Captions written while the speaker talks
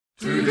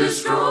to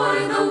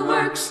destroy the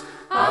works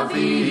of the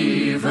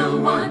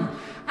evil one,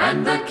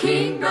 and the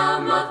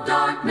kingdom of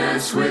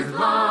darkness with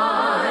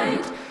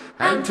light,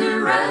 and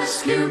to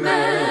rescue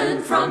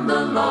men from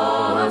the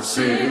law of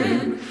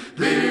sin.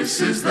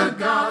 This is the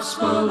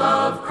gospel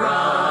of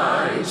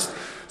Christ,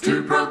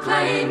 to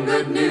proclaim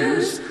good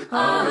news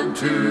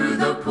unto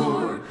the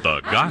poor.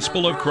 The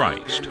gospel of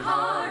Christ,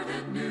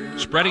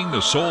 spreading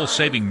the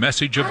soul-saving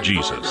message of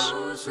Jesus.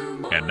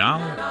 And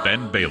now,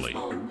 Ben Bailey.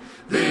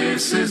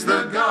 This is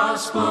the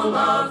gospel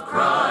of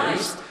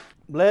Christ.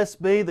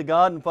 Blessed be the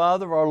God and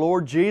Father of our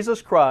Lord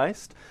Jesus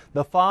Christ,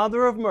 the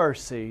Father of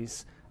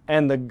mercies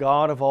and the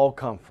God of all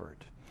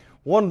comfort.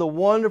 One of the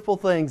wonderful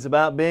things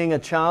about being a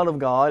child of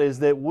God is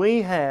that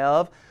we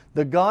have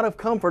the God of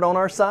comfort on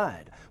our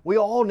side. We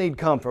all need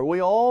comfort.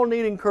 We all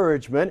need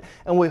encouragement,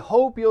 and we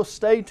hope you'll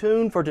stay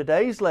tuned for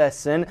today's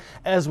lesson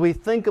as we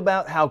think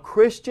about how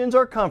Christians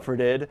are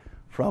comforted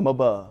from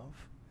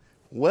above.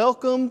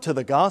 Welcome to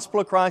the Gospel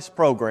of Christ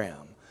program.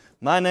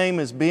 My name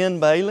is Ben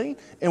Bailey,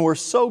 and we're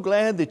so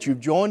glad that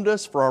you've joined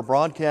us for our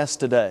broadcast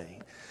today.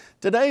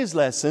 Today's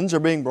lessons are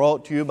being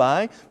brought to you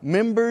by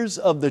members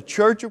of the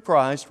Church of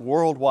Christ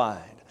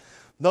worldwide.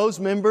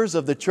 Those members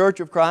of the Church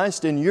of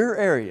Christ in your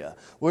area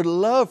would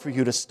love for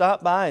you to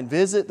stop by and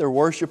visit their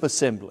worship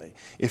assembly.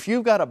 If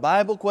you've got a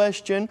Bible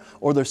question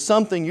or there's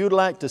something you'd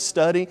like to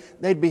study,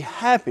 they'd be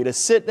happy to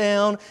sit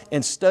down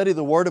and study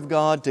the Word of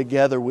God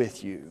together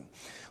with you.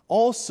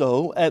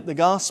 Also, at the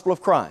Gospel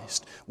of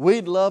Christ,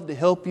 we'd love to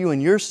help you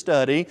in your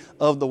study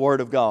of the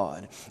Word of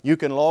God. You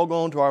can log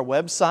on to our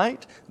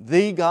website,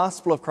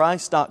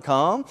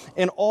 thegospelofchrist.com,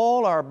 and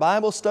all our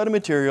Bible study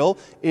material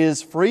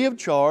is free of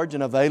charge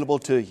and available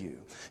to you.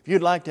 If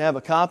you'd like to have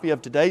a copy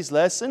of today's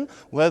lesson,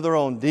 whether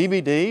on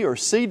DVD or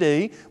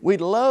CD,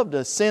 we'd love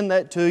to send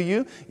that to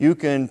you. You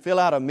can fill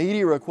out a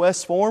media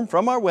request form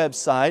from our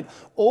website,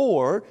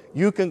 or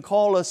you can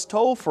call us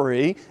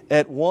toll-free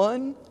at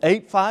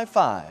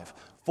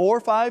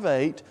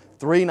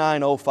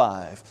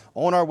 1-855-458-3905.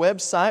 On our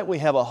website, we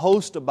have a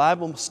host of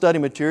Bible study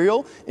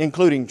material,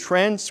 including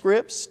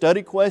transcripts,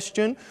 study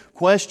question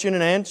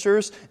and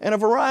answers, and a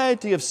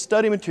variety of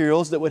study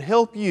materials that would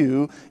help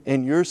you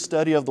in your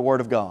study of the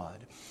Word of God.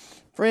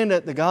 Friend,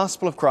 at the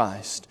Gospel of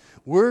Christ,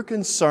 we're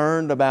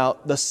concerned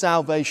about the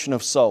salvation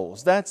of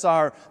souls. That's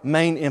our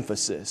main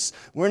emphasis.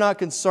 We're not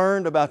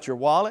concerned about your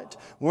wallet.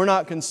 We're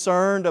not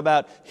concerned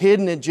about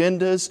hidden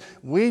agendas.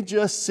 We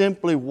just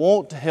simply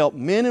want to help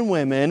men and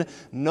women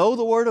know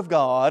the Word of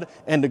God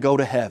and to go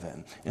to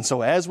heaven. And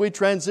so as we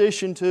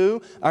transition to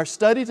our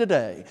study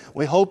today,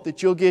 we hope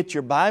that you'll get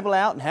your Bible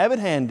out and have it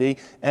handy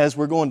as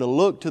we're going to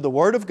look to the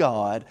Word of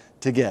God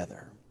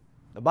together.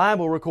 The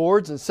Bible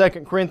records in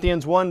 2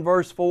 Corinthians 1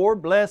 verse 4,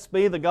 "Blessed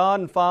be the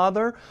God and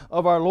Father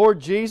of our Lord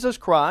Jesus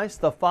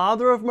Christ, the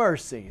Father of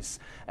mercies,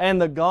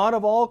 and the God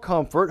of all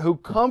comfort, who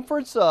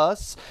comforts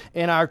us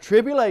in our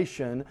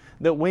tribulation,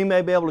 that we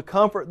may be able to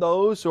comfort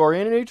those who are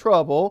in any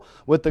trouble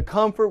with the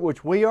comfort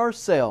which we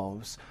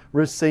ourselves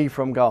receive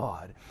from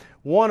God."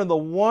 One of the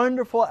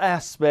wonderful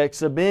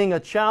aspects of being a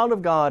child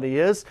of God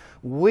is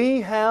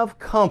we have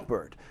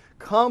comfort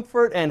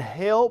and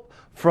help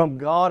from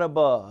God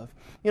above.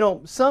 You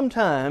know,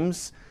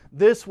 sometimes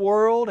this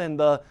world and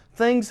the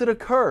things that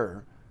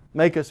occur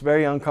make us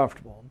very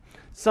uncomfortable.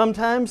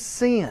 Sometimes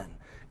sin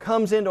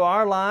comes into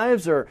our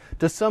lives or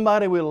to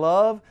somebody we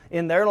love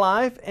in their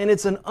life, and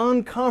it's an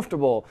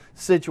uncomfortable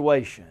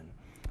situation.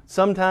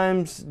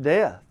 Sometimes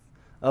death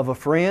of a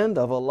friend,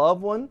 of a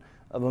loved one,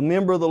 of a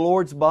member of the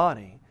Lord's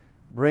body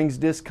brings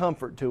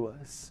discomfort to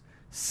us.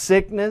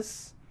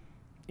 Sickness,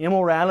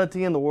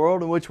 immorality in the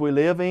world in which we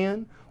live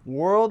in,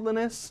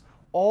 worldliness,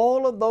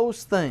 all of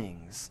those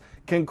things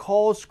can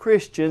cause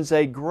Christians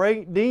a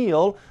great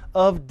deal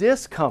of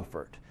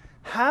discomfort.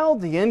 How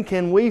then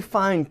can we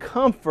find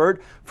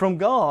comfort from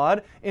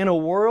God in a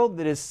world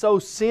that is so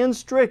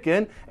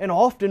sin-stricken and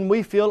often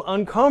we feel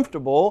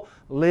uncomfortable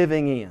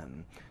living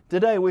in?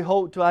 Today we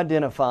hope to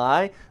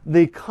identify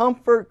the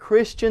comfort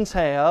Christians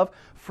have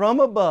from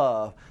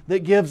above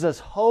that gives us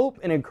hope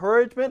and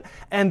encouragement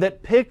and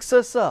that picks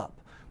us up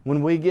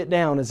when we get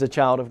down as a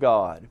child of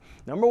God.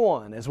 Number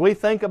one, as we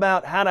think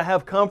about how to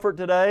have comfort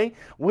today,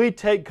 we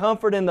take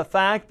comfort in the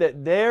fact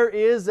that there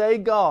is a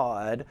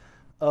God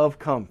of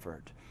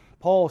comfort.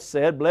 Paul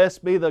said,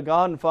 "Blessed be the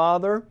God and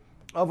Father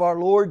of our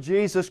Lord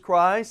Jesus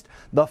Christ,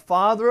 the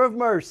Father of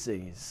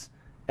mercies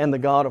and the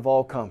God of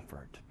all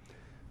comfort."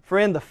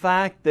 Friend, the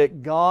fact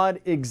that God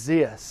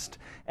exists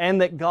and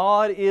that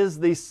God is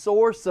the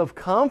source of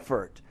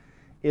comfort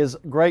is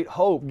great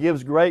hope,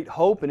 gives great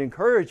hope and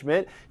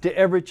encouragement to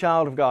every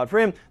child of God.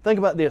 Friend, think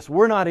about this.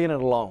 We're not in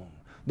it alone.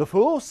 The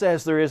fool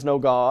says there is no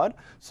God,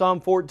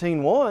 Psalm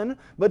 14:1,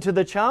 but to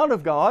the child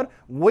of God,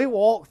 we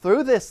walk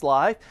through this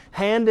life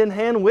hand in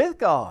hand with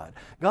God.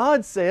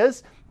 God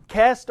says,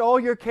 "Cast all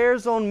your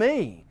cares on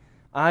me.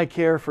 I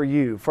care for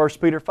you." 1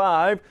 Peter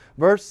 5,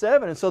 verse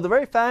 7. And so the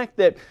very fact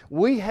that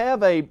we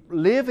have a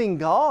living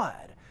God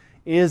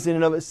is in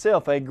and of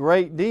itself a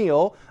great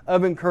deal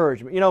of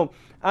encouragement. You know,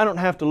 I don't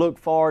have to look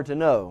far to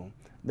know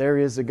there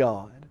is a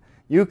God.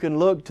 you can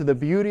look to the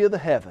beauty of the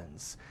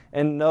heavens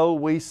and know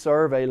we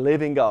serve a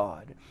living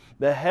God.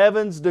 The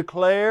heavens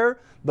declare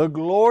the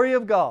glory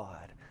of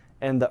God,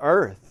 and the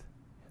earth,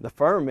 the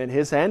firmament,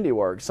 His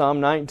handiwork. Psalm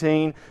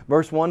 19,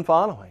 verse 1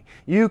 following.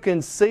 You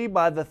can see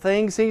by the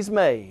things He's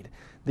made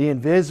the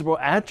invisible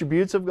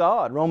attributes of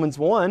God. Romans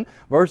 1,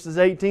 verses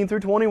 18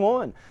 through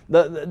 21.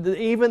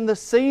 Even the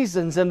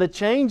seasons and the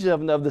change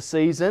of the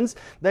seasons,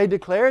 they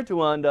declare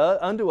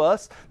unto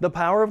us the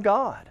power of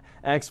God.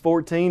 Acts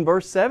 14,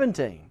 verse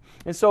 17.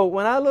 And so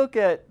when I look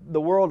at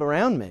the world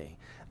around me,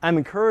 I'm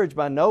encouraged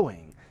by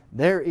knowing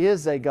there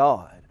is a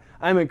God.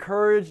 I'm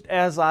encouraged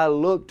as I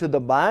look to the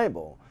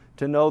Bible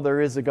to know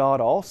there is a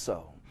God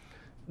also.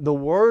 The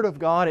Word of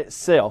God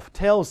itself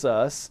tells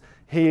us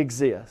He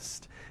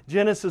exists.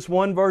 Genesis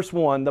 1 verse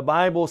 1, the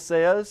Bible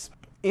says,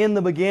 "In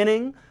the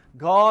beginning,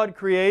 God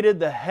created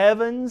the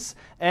heavens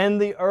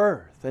and the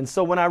earth." And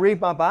so when I read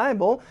my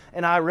Bible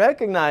and I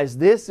recognize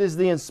this is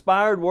the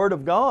inspired Word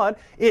of God,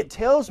 it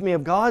tells me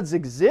of God's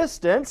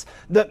existence,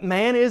 that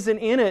man isn't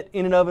in it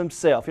in and of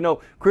himself. You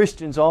know,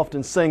 Christians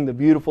often sing the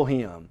beautiful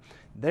hymn,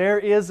 "There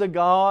is a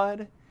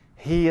God,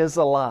 He is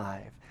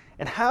alive."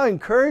 And how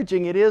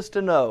encouraging it is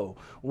to know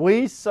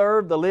we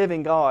serve the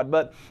living God.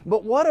 But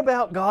what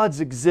about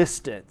God's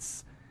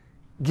existence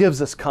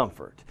gives us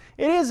comfort?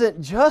 It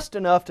isn't just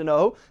enough to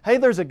know, hey,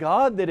 there's a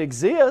God that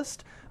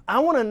exists. I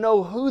want to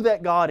know who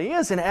that God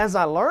is, and as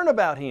I learn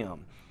about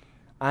Him,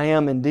 I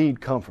am indeed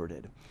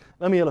comforted.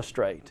 Let me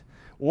illustrate.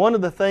 One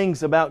of the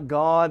things about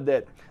God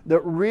that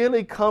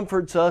really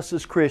comforts us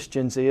as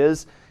Christians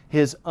is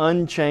His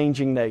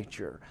unchanging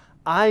nature.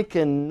 I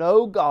can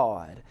know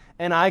God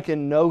and I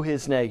can know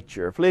His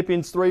nature.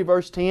 Philippians 3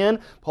 verse 10,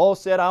 Paul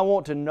said, I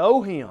want to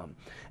know Him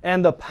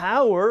and the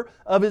power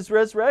of His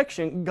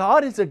resurrection.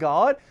 God is a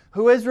God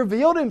who has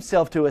revealed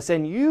Himself to us,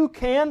 and you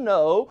can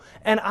know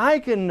and I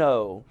can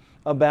know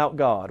about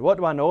God. What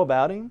do I know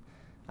about Him?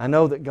 I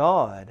know that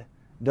God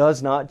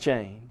does not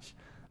change.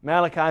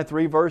 Malachi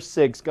 3 verse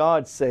 6,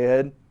 God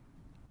said,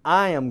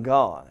 I am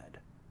God,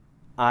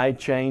 I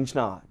change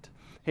not.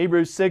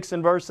 Hebrews 6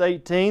 and verse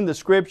 18, the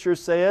Scripture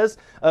says,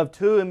 of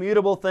two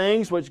immutable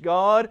things which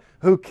God,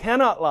 who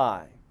cannot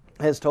lie,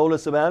 has told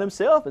us about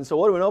Himself. And so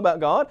what do we know about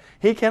God?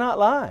 He cannot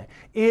lie.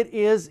 It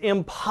is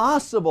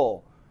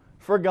impossible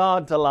for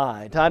God to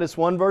lie. Titus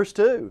 1 verse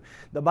 2,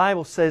 the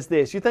Bible says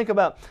this. You think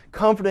about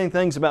comforting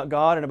things about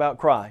God and about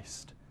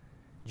Christ.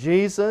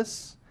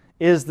 Jesus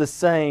is the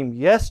same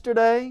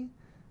yesterday,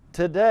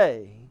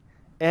 today,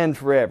 and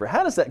forever.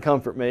 How does that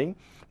comfort me?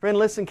 Friend,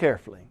 listen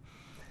carefully.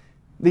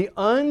 The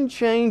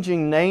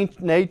unchanging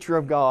nature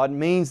of God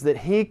means that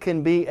He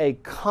can be a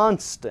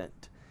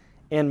constant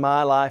in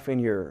my life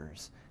and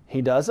yours.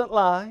 He doesn't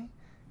lie.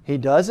 He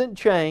doesn't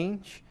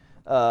change.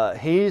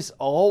 He's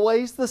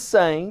always the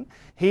same.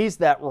 He's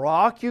that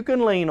rock you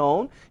can lean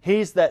on.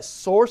 He's that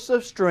source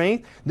of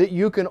strength that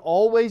you can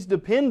always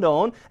depend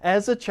on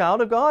as a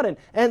child of God.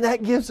 And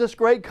that gives us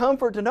great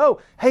comfort to know,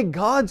 hey,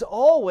 God's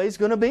always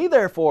going to be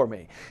there for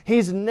me.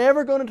 He's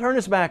never going to turn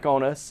His back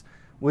on us.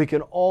 We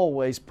can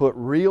always put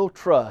real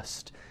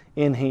trust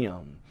in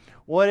Him.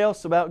 What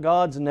else about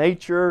God's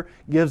nature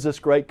gives us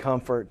great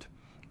comfort?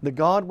 The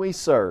God we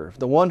serve,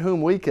 the one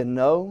whom we can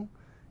know,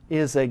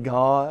 is a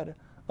God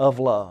of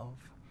love.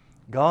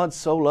 God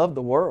so loved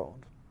the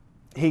world,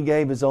 He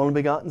gave His only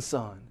begotten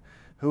Son.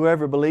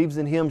 Whoever believes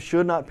in Him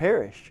should not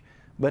perish,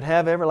 but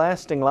have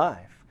everlasting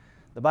life.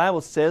 The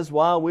Bible says,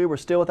 while we were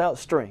still without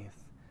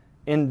strength,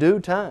 in due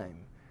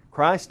time,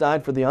 Christ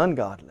died for the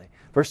ungodly.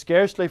 For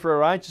scarcely for a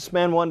righteous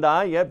man one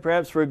die, yet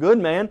perhaps for a good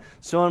man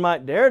someone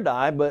might dare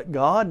die, but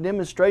God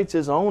demonstrates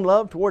His own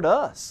love toward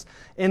us,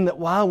 in that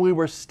while we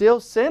were still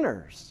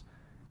sinners,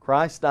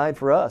 Christ died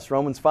for us.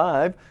 Romans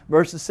 5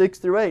 verses 6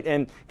 through 8.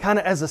 And kind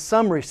of as a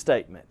summary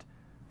statement,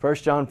 1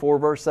 John 4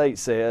 verse 8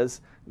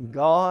 says,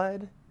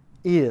 God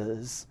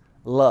is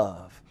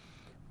love.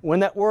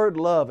 When that word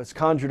love is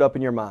conjured up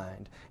in your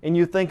mind, and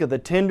you think of the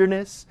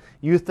tenderness,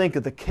 you think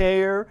of the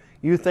care,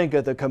 you think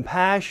of the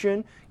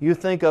compassion, you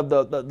think of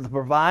the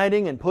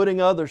providing and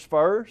putting others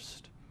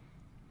first,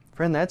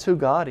 friend, that's who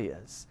God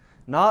is.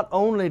 Not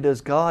only does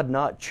God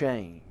not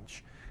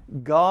change,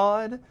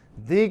 God,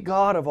 the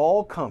God of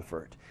all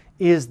comfort,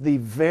 is the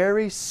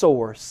very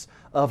source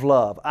of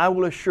love. I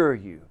will assure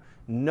you,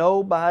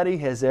 nobody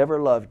has ever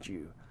loved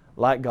you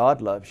like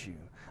God loves you.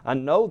 I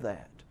know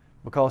that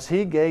because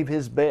He gave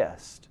His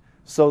best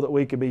so that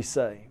we could be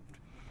saved.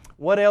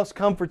 What else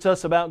comforts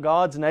us about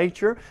God's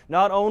nature?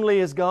 Not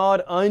only is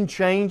God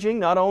unchanging,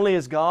 not only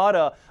is God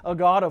a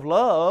God of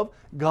love,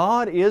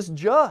 God is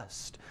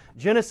just.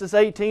 Genesis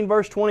 18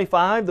 verse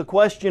 25, the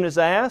question is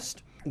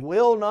asked,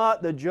 will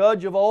not the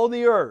judge of all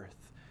the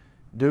earth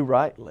do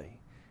rightly?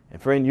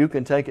 And friend, you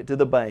can take it to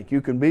the bank.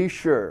 You can be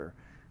sure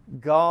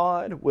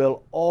God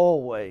will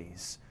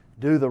always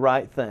do the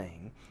right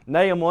thing.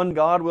 Nahum 1,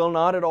 God will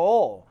not at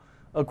all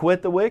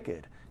acquit the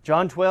wicked.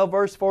 John 12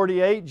 verse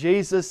 48,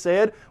 Jesus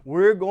said,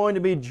 we're going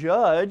to be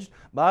judged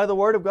by the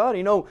Word of God.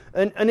 You know,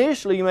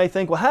 initially you may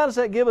think, well, how does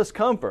that give us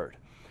comfort?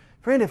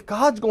 Friend, if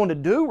God's going to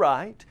do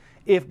right,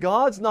 If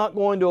God's not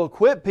going to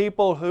equip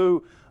people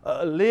who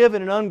live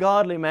in an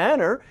ungodly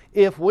manner,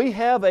 if we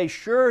have a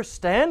sure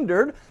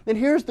standard, then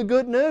here's the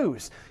good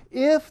news.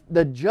 If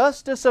the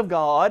justice of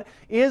God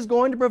is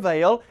going to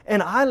prevail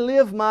and I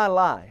live my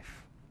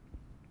life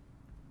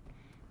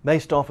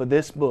based off of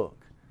this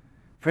book,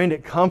 friend,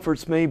 it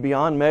comforts me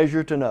beyond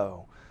measure to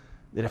know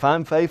that if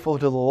I'm faithful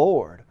to the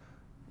Lord,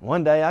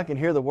 one day I can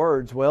hear the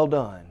words, "Well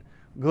done,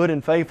 good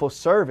and faithful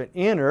servant,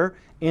 enter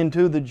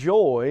into the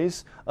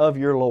joys of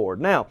your Lord."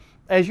 Now,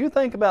 as you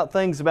think about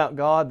things about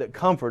God that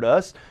comfort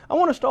us, I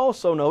want us to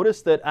also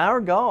notice that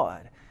our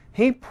God,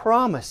 He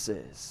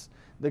promises,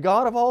 the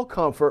God of all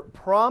comfort,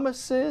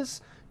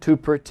 promises to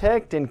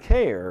protect and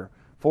care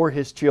for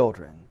His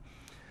children.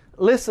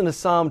 Listen to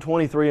Psalm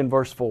 23 and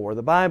verse 4.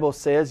 The Bible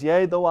says,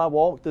 "Yea, though I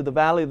walk through the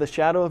valley of the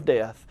shadow of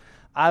death,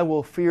 I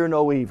will fear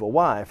no evil."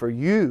 Why? For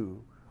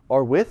you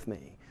are with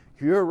me.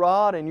 Your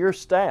rod and your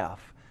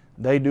staff,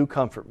 they do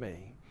comfort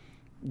me.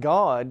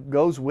 God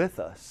goes with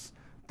us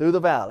through the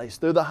valleys,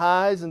 through the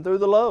highs and through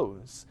the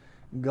lows.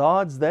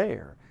 God's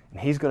there,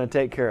 and He's going to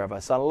take care of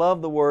us. I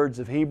love the words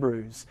of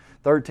Hebrews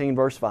 13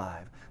 verse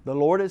 5. The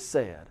Lord has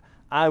said,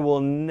 "I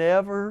will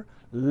never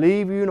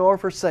leave you nor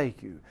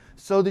forsake you,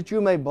 so that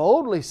you may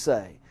boldly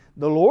say,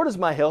 the Lord is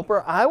my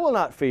helper, I will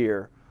not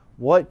fear.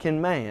 What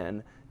can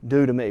man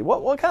do to me?"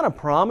 What kind of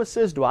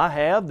promises do I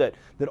have that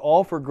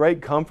offer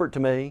great comfort to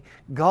me?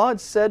 God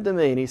said to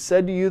me, and He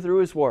said to you through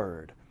His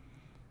Word,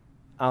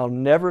 "I'll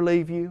never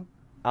leave you.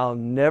 I'll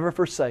never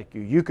forsake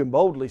you." You can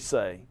boldly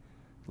say,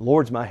 "The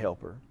Lord's my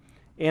helper."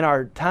 In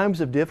our times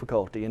of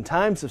difficulty, in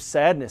times of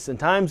sadness, in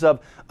times of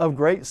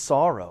great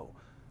sorrow,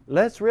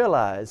 let's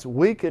realize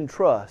we can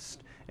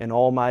trust in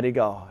Almighty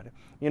God.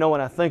 You know,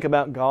 when I think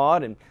about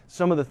God and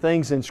some of the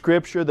things in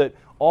Scripture that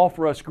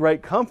offer us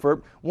great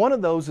comfort, one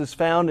of those is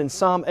found in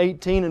Psalm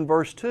 18 and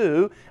verse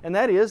 2, and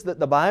that is that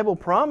the Bible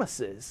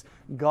promises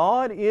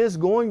God is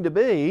going to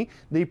be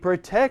the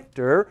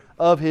protector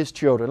of His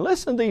children.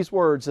 Listen to these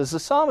words as the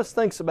psalmist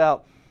thinks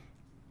about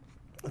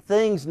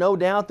things, no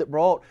doubt, that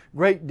brought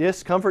great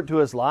discomfort to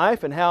his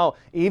life and how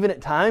even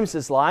at times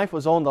his life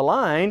was on the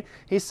line.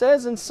 He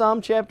says in Psalm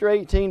chapter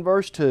 18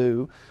 verse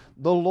 2,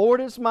 "The Lord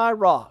is my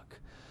rock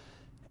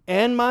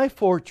and my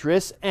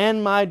fortress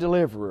and my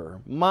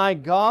deliverer, my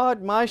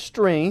God, my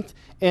strength,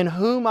 in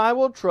whom I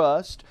will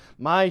trust,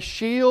 my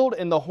shield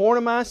and the horn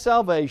of my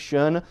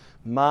salvation,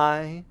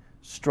 my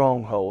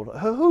stronghold."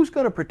 Who's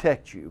going to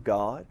protect you,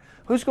 God?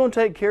 Who's going to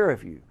take care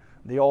of you?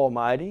 The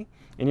Almighty.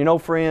 And you know,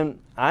 friend,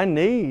 I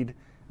need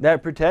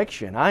that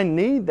protection. I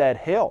need that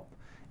help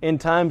in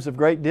times of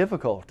great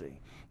difficulty.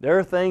 There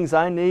are things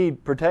I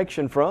need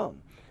protection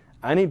from.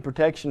 I need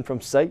protection from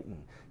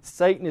Satan.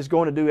 Satan is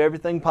going to do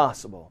everything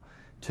possible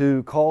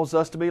to cause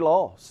us to be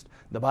lost.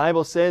 The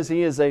Bible says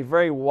he is a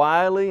very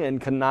wily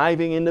and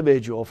conniving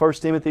individual.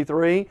 1 Timothy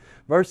 3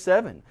 verse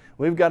 7.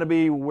 We've got to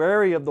be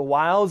wary of the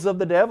wiles of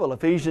the devil.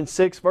 Ephesians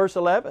 6 verse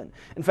 11.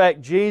 In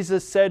fact,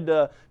 Jesus said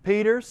to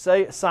Peter,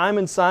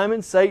 "Simon,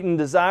 Simon, Satan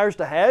desires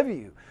to have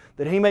you,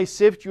 that he may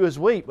sift you as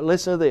wheat." But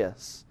listen to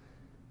this.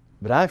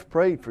 "But I've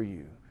prayed for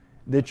you,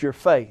 that your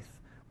faith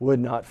would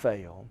not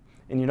fail."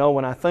 And you know,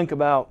 when I think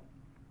about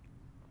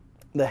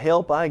the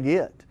help I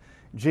get,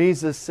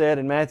 Jesus said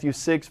in Matthew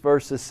 6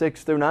 verses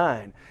 6 through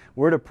 9,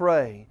 we're to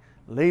pray,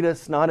 "Lead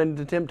us not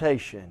into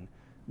temptation,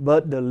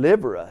 but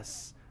deliver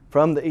us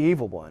from the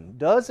evil one."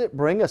 Does it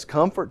bring us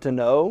comfort to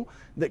know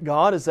that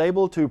God is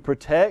able to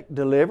protect,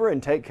 deliver,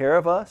 and take care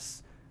of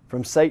us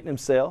from Satan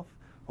himself?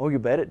 Oh, you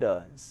bet it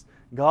does.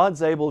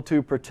 God's able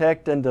to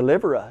protect and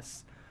deliver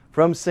us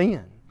from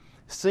sin.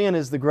 Sin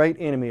is the great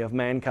enemy of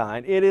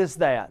mankind. It is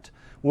that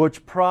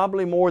which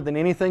probably more than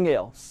anything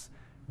else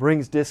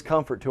brings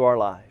discomfort to our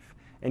life.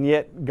 And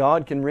yet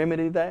God can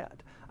remedy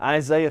that.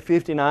 Isaiah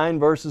 59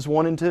 verses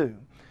 1 and 2.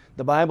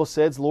 The Bible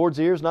says, "The Lord's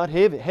ear is not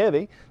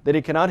heavy that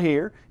He cannot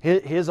hear.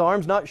 His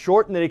arm's not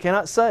shortened that He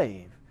cannot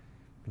save.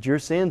 But your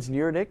sins and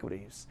your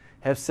iniquities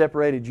have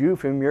separated you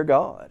from your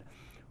God."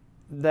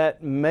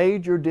 That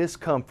major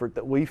discomfort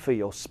that we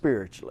feel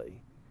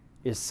spiritually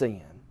is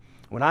sin.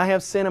 When I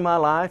have sin in my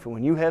life and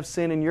when you have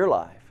sin in your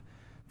life,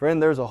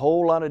 friend, there's a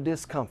whole lot of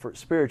discomfort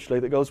spiritually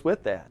that goes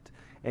with that.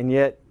 And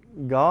yet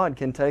God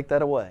can take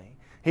that away.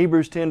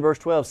 Hebrews 10 verse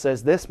 12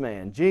 says, "This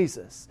man,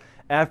 Jesus,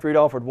 after He'd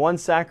offered one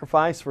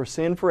sacrifice for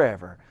sin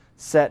forever,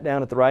 sat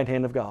down at the right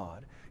hand of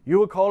God." You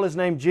will call His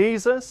name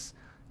Jesus,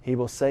 He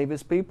will save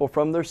His people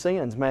from their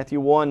sins. Matthew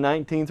 1,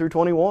 19 through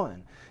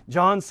 21.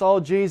 John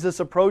saw Jesus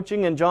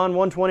approaching in John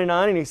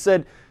 1:29 and he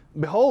said,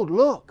 "Behold,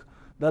 look,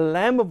 the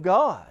Lamb of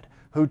God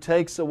who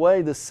takes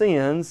away the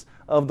sins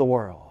of the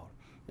world."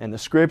 And the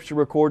Scripture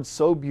records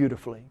so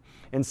beautifully.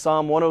 In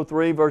Psalm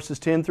 103 verses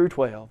 10 through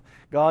 12,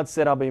 God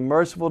said, "I'll be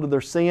merciful to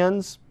their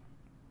sins.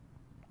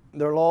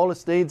 Their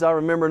lawless deeds I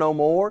remember no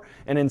more."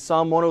 And in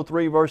Psalm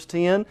 103 verse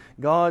 10,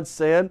 God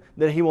said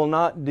that He will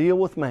not deal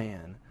with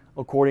man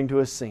according to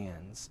his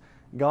sins.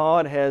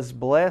 God has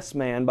blessed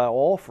man by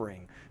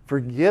offering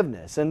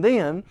forgiveness. And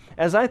then,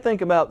 as I think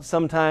about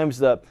sometimes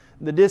the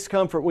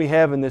discomfort we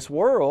have in this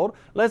world,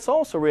 let's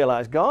also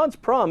realize God's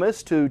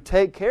promise to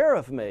take care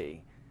of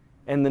me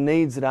and the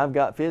needs that I've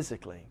got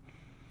physically.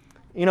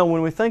 You know,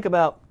 when we think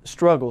about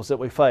struggles that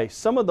we face,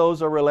 some of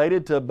those are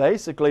related to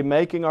basically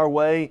making our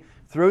way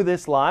through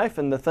this life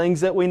and the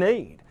things that we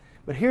need.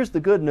 But here's the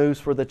good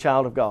news for the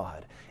child of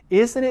God.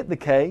 Isn't it the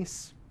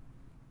case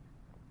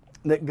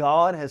that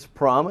God has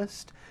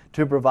promised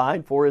to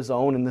provide for His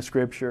own in the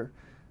Scripture?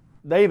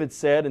 David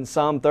said in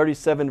Psalm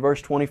 37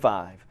 verse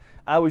 25,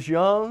 I was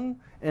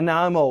young and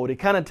now I'm old. He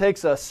kind of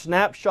takes a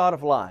snapshot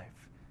of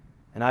life.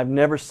 And I've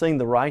never seen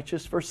the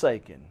righteous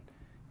forsaken,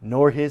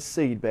 nor his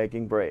seed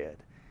begging bread.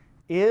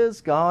 Is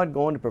God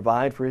going to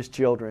provide for His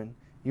children?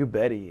 You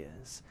bet He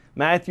is.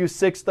 Matthew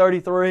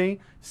 6:33,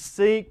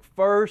 seek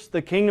first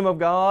the kingdom of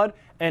God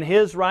and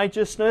His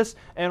righteousness,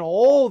 and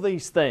all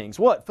these things,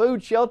 what?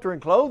 Food, shelter,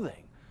 and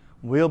clothing,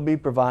 will be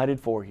provided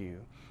for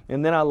you.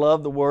 And then I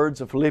love the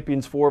words of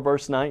Philippians 4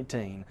 verse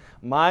 19.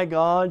 My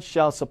God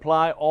shall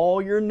supply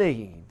all your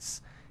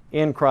needs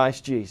in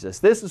Christ Jesus.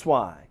 This is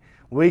why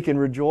we can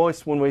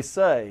rejoice when we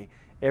say,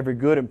 every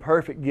good and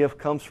perfect gift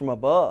comes from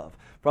above,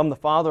 from the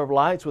Father of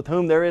lights, with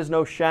whom there is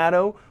no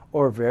shadow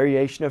or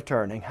variation of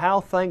turning.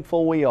 How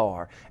thankful we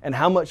are, and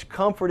how much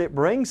comfort it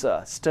brings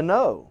us to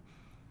know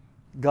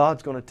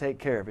God's going to take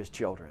care of His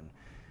children.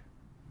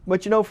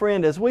 But you know,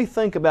 friend, as we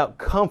think about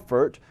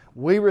comfort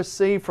we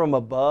receive from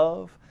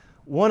above,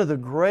 one of the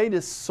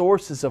greatest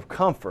sources of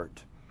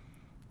comfort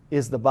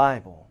is the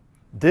Bible.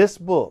 This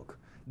book,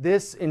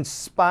 this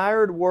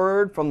inspired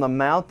Word from the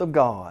mouth of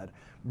God,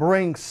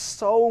 brings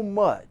so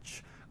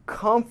much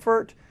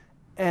comfort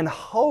and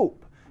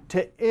hope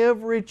to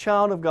every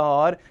child of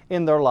God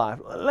in their life.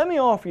 Let me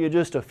offer you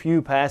just a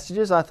few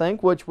passages, I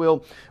think, which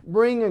will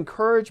bring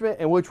encouragement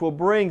and which will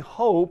bring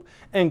hope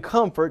and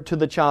comfort to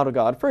the child of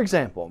God. For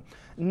example,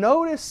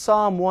 notice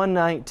Psalm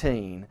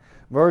 119,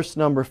 verse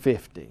number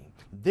 50.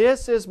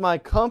 This is my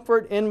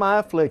comfort in my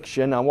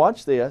affliction. Now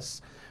watch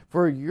this.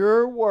 For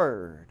your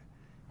word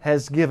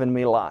has given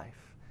me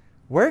life.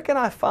 Where can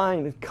I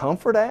find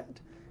comfort at?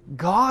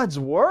 God's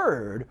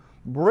Word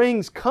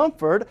brings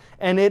comfort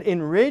and it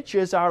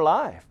enriches our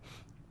life.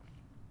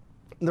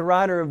 The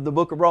writer of the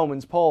book of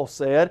Romans, Paul,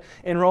 said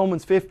in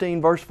Romans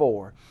 15 verse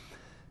 4,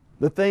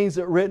 the things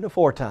that were written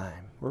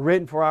aforetime were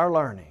written for our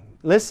learning.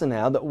 Listen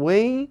now, that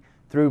we,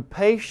 through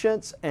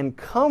patience and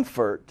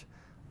comfort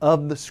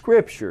of the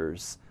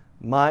Scriptures,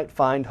 might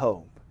find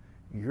hope.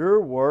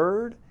 Your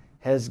Word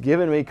has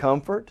given me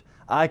comfort.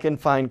 I can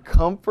find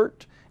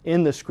comfort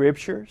in the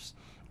Scriptures.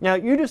 Now,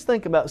 you just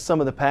think about some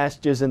of the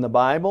passages in the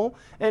Bible,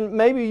 and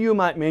maybe you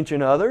might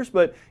mention others,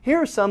 but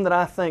here are some that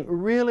I think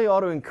really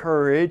ought to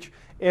encourage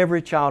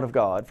every child of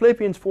God.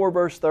 Philippians 4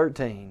 verse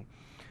 13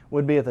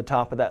 would be at the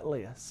top of that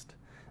list.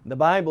 The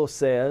Bible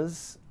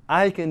says,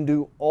 I can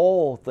do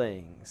all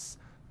things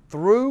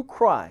through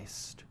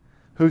Christ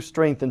who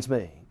strengthens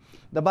me.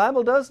 The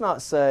Bible does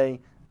not say,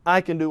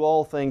 I can do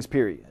all things,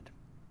 period.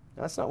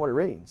 That's not what it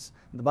reads.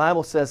 The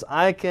Bible says,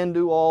 I can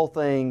do all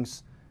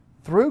things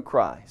through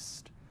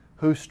Christ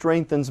who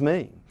strengthens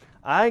me.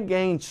 I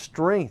gain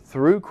strength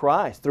through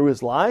Christ, through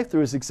His life,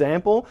 through His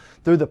example,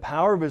 through the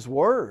power of His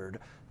Word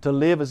to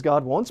live as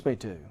God wants me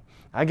to.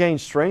 I gain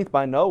strength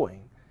by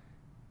knowing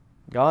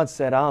God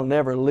said, I'll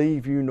never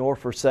leave you nor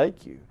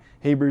forsake you.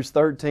 Hebrews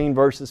 13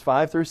 verses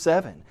 5 through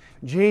 7.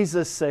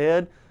 Jesus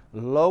said,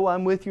 Lo,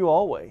 I'm with you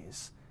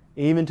always,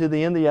 even to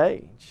the end of the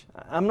age.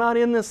 I'm not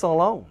in this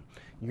alone.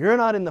 You're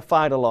not in the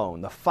fight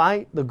alone.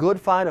 The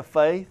good fight of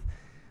faith,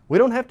 we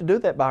don't have to do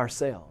that by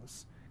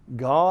ourselves.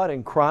 God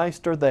and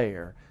Christ are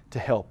there to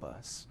help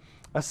us.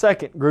 A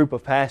second group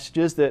of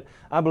passages that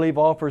I believe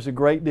offers a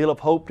great deal of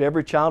hope to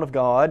every child of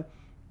God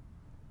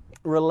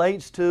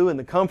relates to, and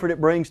the comfort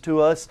it brings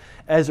to us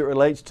as it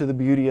relates to the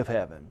beauty of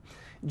heaven.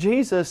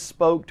 Jesus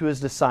spoke to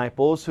His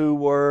disciples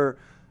who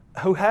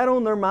had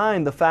on their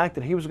mind the fact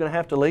that He was going to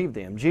have to leave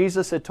them.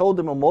 Jesus had told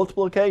them on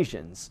multiple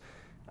occasions,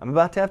 I'm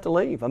about to have to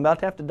leave. I'm about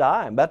to have to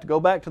die. I'm about to go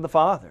back to the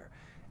Father.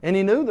 And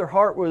He knew their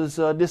heart was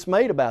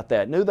dismayed about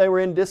that, knew they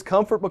were in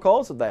discomfort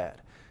because of that.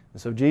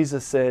 And so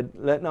Jesus said,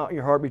 let not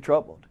your heart be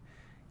troubled.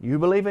 You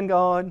believe in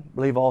God,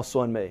 believe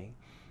also in me.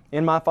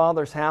 In my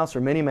Father's house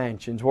are many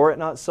mansions. Were it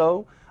not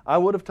so, I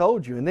would have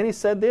told you. And then He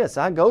said this,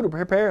 I go to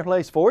prepare a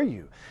place for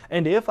you.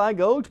 And if I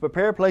go to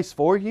prepare a place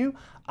for you,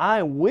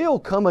 I will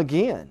come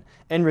again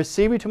and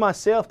receive you to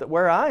myself, that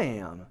where I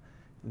am,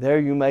 there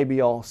you may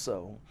be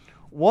also.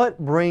 What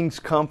brings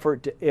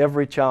comfort to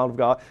every child of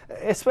God,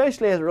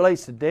 especially as it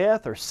relates to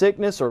death or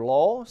sickness or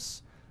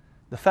loss?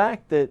 The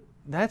fact that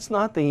that's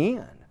not the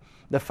end.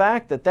 The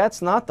fact that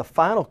that's not the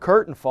final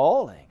curtain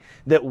falling.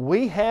 That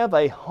we have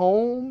a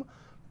home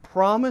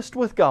promised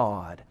with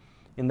God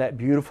in that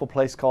beautiful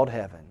place called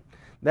heaven.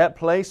 That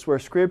place where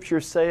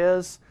Scripture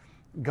says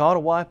God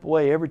will wipe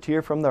away every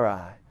tear from their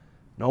eye.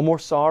 No more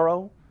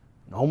sorrow,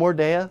 no more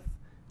death,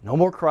 no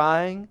more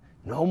crying,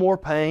 no more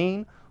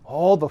pain.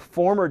 All the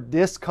former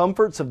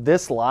discomforts of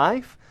this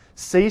life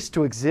cease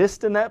to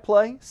exist in that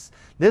place.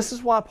 This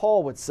is why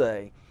Paul would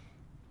say,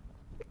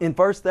 in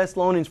 1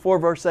 Thessalonians 4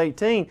 verse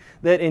 18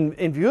 that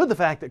in view of the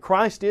fact that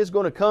Christ is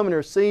going to come and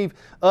receive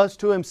us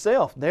to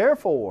Himself,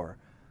 therefore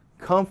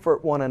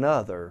comfort one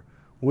another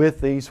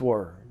with these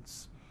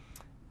words.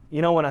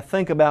 You know, when I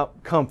think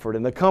about comfort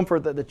and the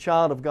comfort that the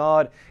child of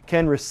God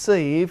can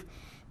receive,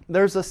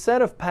 there's a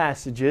set of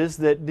passages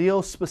that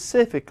deal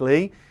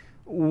specifically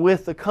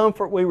with the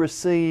comfort we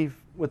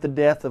receive with the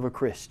death of a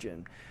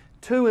Christian.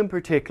 Two in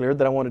particular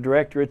that I want to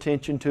direct your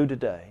attention to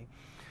today.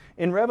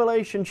 In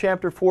Revelation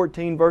chapter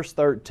 14 verse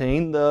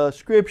 13, the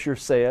Scripture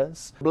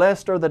says,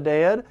 "Blessed are the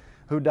dead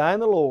who die in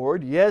the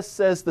Lord, yes,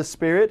 says the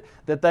Spirit,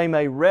 that they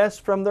may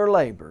rest from their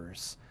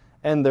labors,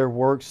 and their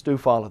works do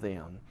follow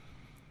them."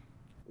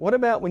 What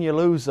about when you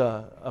lose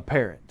a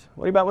parent?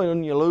 What about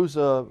when you lose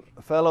a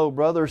fellow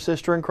brother or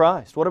sister in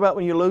Christ? What about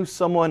when you lose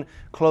someone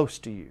close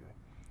to you?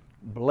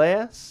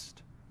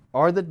 Blessed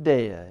are the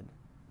dead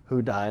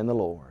who die in the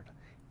Lord.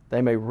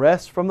 They may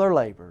rest from their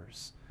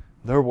labors,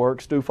 their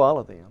works do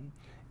follow them.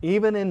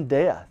 Even in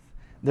death,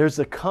 there's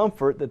a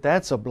comfort that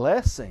that's a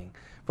blessing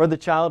for the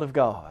child of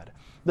God.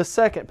 The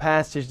second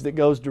passage that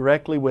goes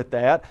directly with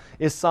that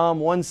is Psalm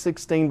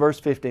 116 verse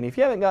 15. If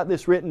you haven't got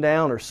this written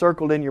down or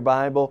circled in your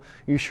Bible,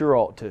 you sure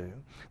ought to.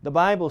 The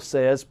Bible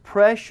says,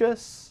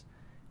 "Precious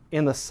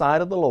in the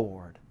sight of the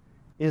Lord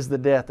is the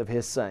death of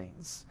His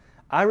saints."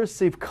 I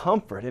receive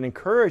comfort and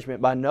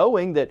encouragement by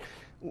knowing that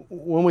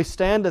when we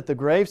stand at the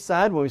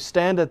graveside, when we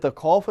stand at the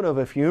coffin of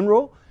a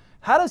funeral,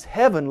 how does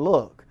heaven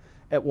look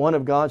at one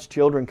of God's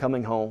children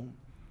coming home?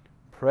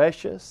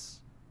 Precious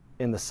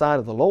in the sight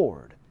of the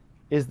Lord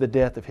is the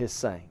death of His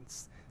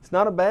saints. It's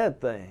not a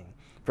bad thing.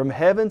 From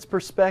heaven's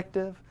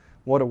perspective,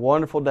 what a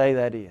wonderful day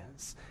that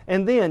is.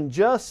 And then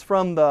just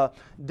from the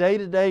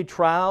day-to-day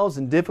trials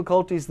and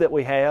difficulties that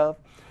we have,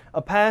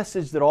 a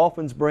passage that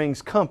often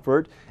brings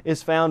comfort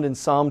is found in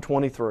Psalm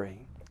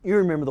 23. You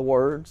remember the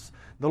words,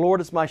 "The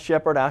Lord is my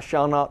shepherd, I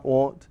shall not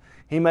want.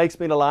 He makes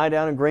me to lie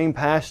down in green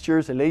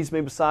pastures and leads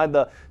me beside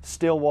the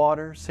still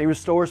waters. He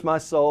restores my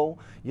soul.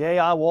 Yea,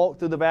 I walk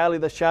through the valley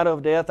of the shadow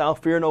of death, I'll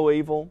fear no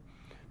evil."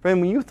 Friend,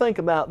 when you think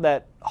about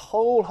that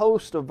whole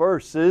host of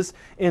verses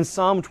in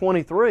Psalm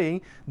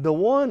 23, the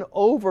one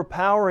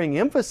overpowering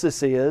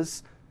emphasis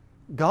is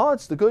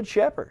God's the good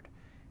shepherd.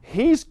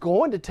 He's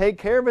going to take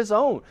care of His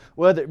own,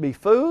 whether it be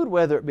food,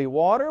 whether it be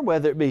water,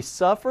 whether it be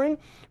suffering,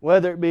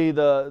 whether it be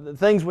the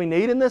things we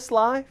need in this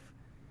life.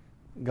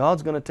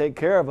 God's going to take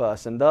care of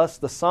us. And thus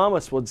the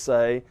psalmist would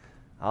say,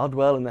 "I'll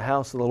dwell in the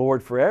house of the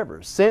Lord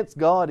forever." Since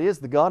God is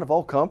the God of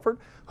all comfort,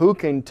 who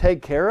can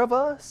take care of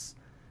us,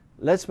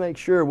 let's make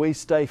sure we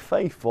stay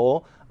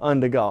faithful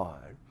unto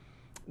God.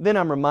 Then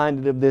I'm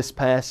reminded of this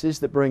passage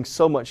that brings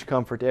so much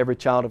comfort to every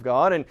child of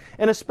God, and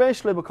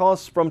especially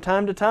because from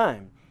time to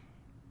time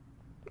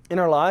in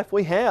our life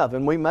we have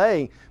and we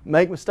may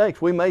make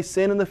mistakes. We may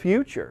sin in the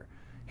future.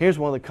 Here's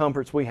one of the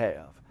comforts we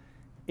have.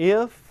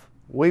 If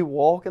we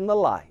walk in the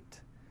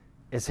light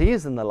as He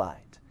is in the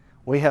light,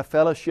 we have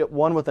fellowship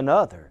one with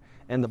another,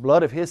 and the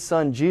blood of His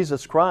Son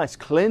Jesus Christ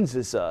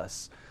cleanses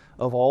us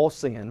of all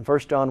sin. 1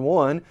 John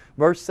 1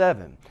 verse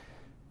 7.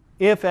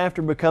 If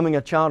after becoming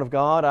a child of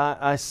God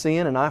I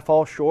sin and I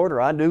fall short,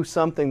 or I do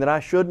something that I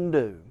shouldn't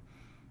do,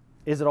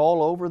 is it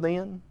all over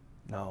then?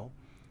 No.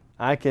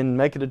 I can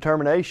make a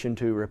determination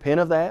to repent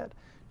of that,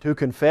 to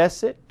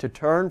confess it, to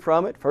turn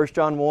from it. 1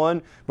 John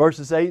 1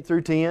 verses 8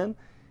 through 10.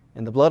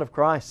 And the blood of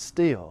Christ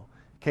still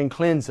can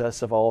cleanse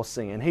us of all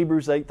sin.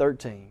 Hebrews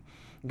 8:13.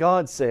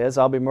 God says,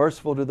 "I'll be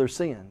merciful to their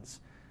sins.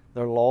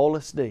 Their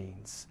lawless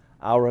deeds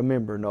I'll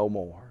remember no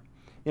more."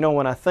 You know,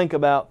 when I think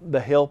about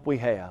the help we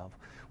have,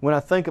 when I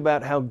think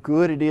about how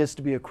good it is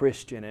to be a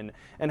Christian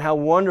and how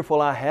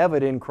wonderful I have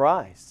it in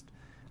Christ,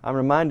 I'm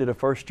reminded of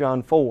 1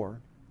 John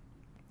 4,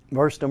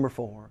 verse number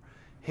 4.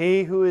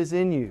 "He who is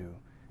in you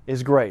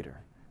is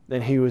greater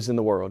than he who is in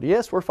the world."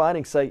 Yes, we're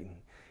fighting Satan.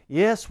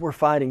 Yes, we're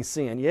fighting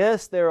sin.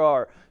 Yes, there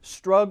are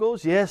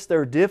struggles. Yes,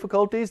 there are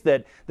difficulties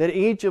that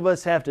each of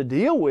us have to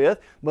deal with.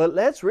 But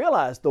let's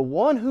realize the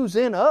one who's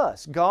in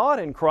us, God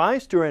and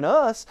Christ who are in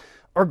us,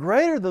 are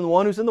greater than the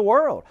one who's in the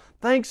world.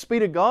 Thanks be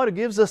to God who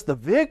gives us the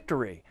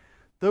victory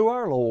through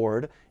our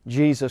Lord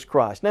Jesus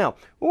Christ. Now,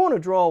 we want to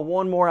draw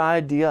one more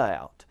idea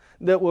out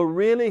that will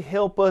really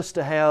help us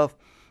to have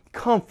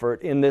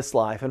comfort in this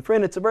life. And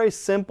friend, it's a very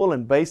simple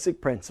and basic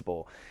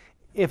principle.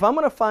 If I'm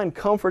going to find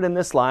comfort in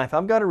this life,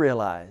 I've got to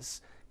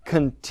realize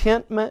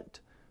contentment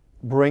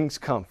brings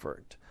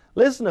comfort.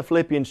 Listen to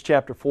Philippians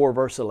chapter 4,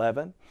 verse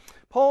 11.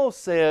 Paul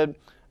said,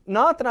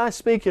 "Not that I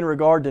speak in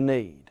regard to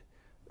need,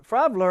 for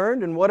I've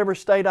learned in whatever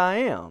state I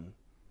am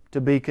to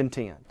be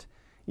content."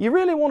 You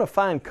really want to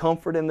find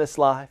comfort in this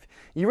life?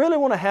 You really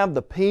want to have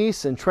the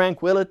peace and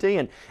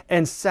tranquility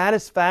and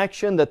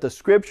satisfaction that the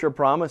Scripture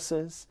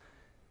promises?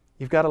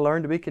 You've got to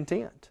learn to be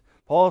content.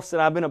 Paul said,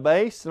 "I've been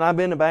abased and I've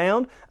been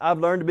abound. I've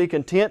learned to be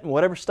content in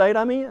whatever state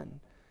I'm in."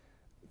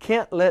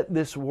 Can't let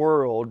this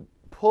world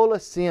pull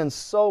us in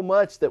so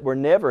much that we're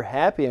never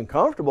happy and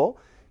comfortable.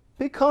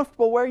 Be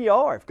comfortable where you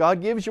are. If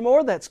God gives you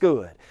more, that's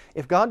good.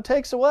 If God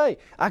takes away,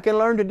 I can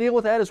learn to deal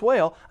with that as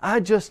well. I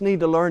just need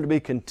to learn to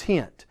be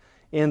content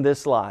in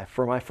this life.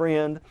 For my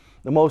friend,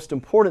 the most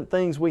important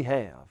things we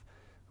have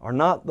are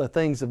not the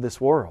things of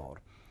this world.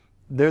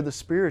 They're the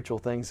spiritual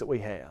things that we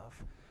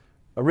have.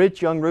 A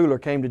rich young ruler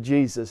came to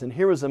Jesus, and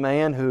here was a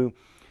man who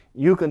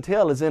you can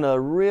tell is in a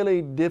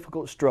really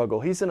difficult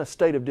struggle. He's in a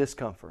state of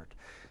discomfort.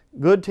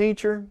 Good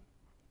teacher,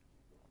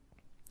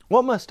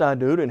 what must I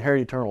do to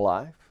inherit eternal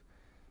life?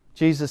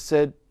 Jesus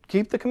said,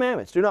 keep the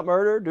commandments. Do not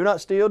murder, do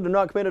not steal, do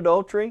not commit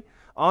adultery,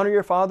 honor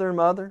your father and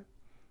mother.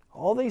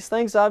 All these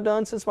things I've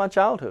done since my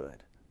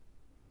childhood.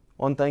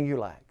 One thing you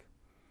lack.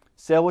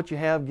 Sell what you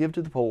have, give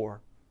to the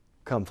poor,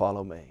 come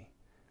follow me.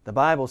 The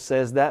Bible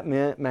says that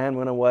man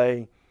went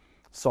away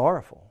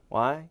sorrowful.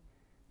 Why?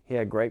 He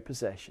had great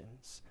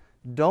possessions.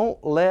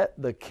 Don't let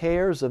the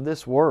cares of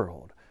this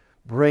world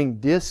bring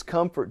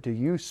discomfort to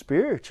you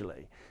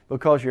spiritually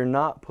because you're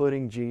not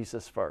putting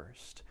Jesus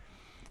first.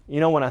 You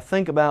know, when I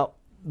think about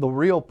the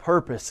real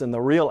purpose and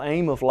the real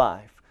aim of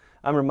life,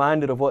 I'm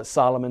reminded of what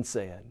Solomon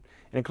said.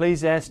 In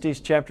Ecclesiastes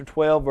chapter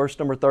 12, verse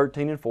number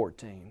 13 and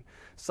 14,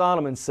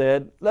 Solomon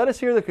said, let us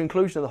hear the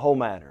conclusion of the whole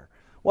matter.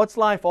 What's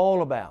life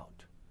all about?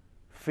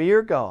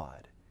 Fear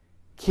God,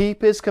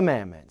 keep His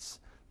commandments.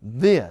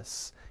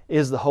 This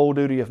is the whole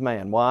duty of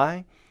man.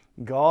 Why?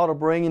 God will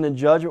bring into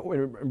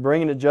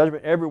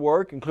judgment every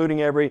work,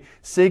 including every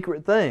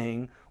secret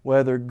thing,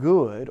 whether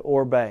good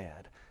or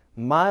bad.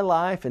 My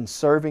life in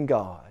serving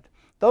God,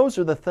 those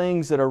are the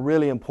things that are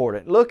really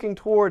important. Looking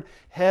toward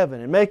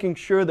heaven and making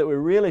sure that we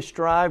really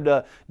strive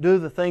to do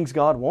the things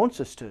God wants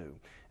us to.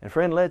 And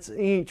friend, let's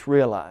each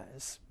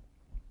realize,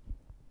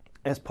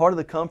 as part of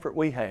the comfort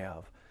we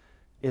have,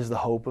 is the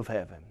hope of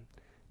heaven.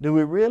 Do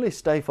we really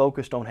stay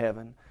focused on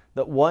heaven?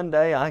 That one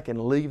day I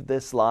can leave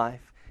this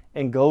life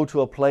and go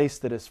to a place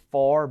that is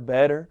far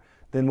better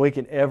than we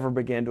can ever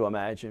begin to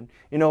imagine.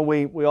 You know,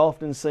 we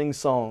often sing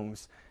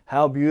songs,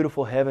 how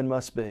beautiful heaven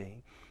must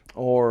be,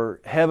 or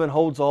heaven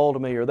holds all to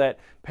me, or that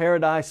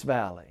Paradise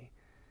Valley.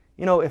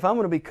 You know, if I'm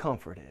going to be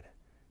comforted,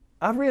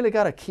 I've really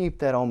got to keep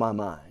that on my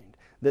mind,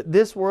 that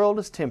this world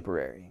is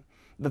temporary.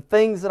 The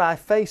things that I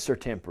face are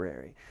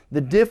temporary.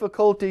 The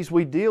difficulties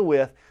we deal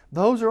with,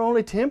 those are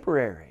only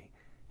temporary.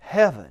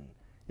 Heaven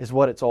is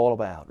what it's all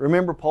about.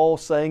 Remember Paul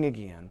saying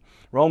again,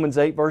 Romans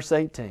 8 verse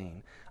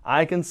 18,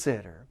 I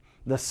consider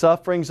the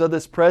sufferings of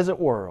this present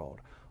world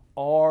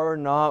are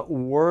not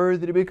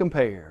worthy to be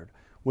compared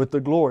with the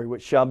glory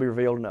which shall be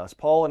revealed in us.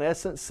 Paul in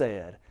essence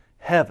said,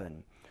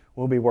 heaven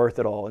will be worth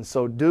it all. And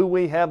so do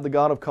we have the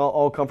God of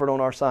all comfort on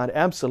our side?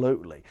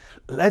 Absolutely.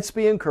 Let's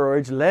be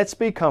encouraged, let's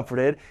be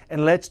comforted,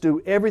 and let's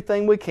do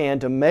everything we can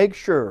to make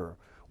sure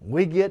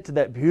we get to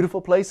that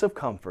beautiful place of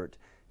comfort,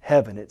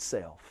 heaven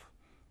itself.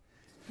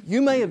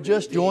 You may have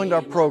just joined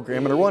our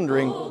program and are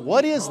wondering,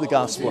 what is the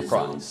Gospel of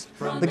Christ?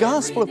 The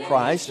Gospel of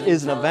Christ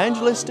is an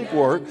evangelistic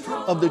work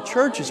of the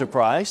churches of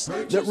Christ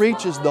that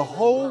reaches the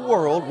whole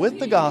world with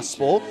the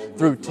Gospel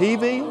through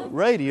TV,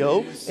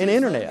 radio, and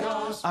Internet.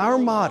 Our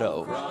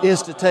motto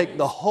is to take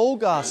the whole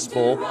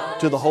Gospel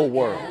to the whole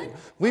world.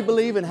 We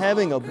believe in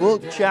having a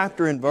book,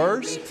 chapter, and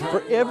verse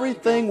for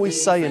everything we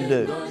say and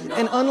do.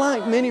 And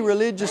unlike many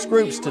religious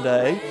groups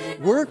today,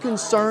 we're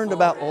concerned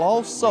about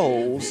lost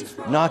souls,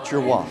 not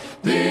your wife.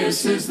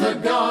 This is the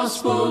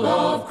gospel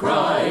of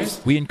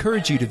Christ. We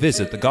encourage you to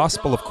visit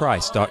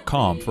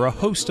thegospelofchrist.com for a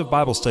host of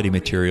Bible study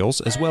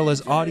materials as well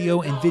as audio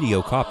and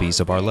video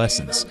copies of our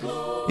lessons.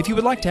 If you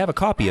would like to have a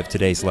copy of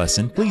today's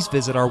lesson, please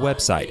visit our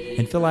website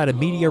and fill out a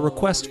media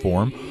request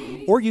form,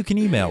 or you can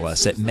email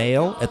us at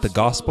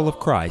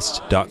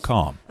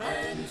mail@thegospelofchrist.com.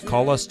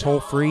 Call us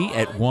toll-free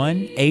at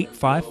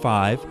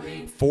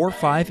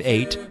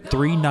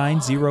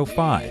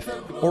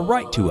 1-855-458-3905 or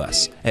write to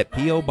us at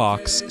P.O.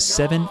 Box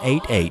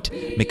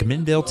 788,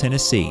 McMinnville,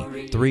 Tennessee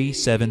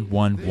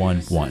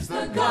 37111.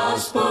 The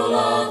gospel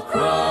of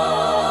Christ.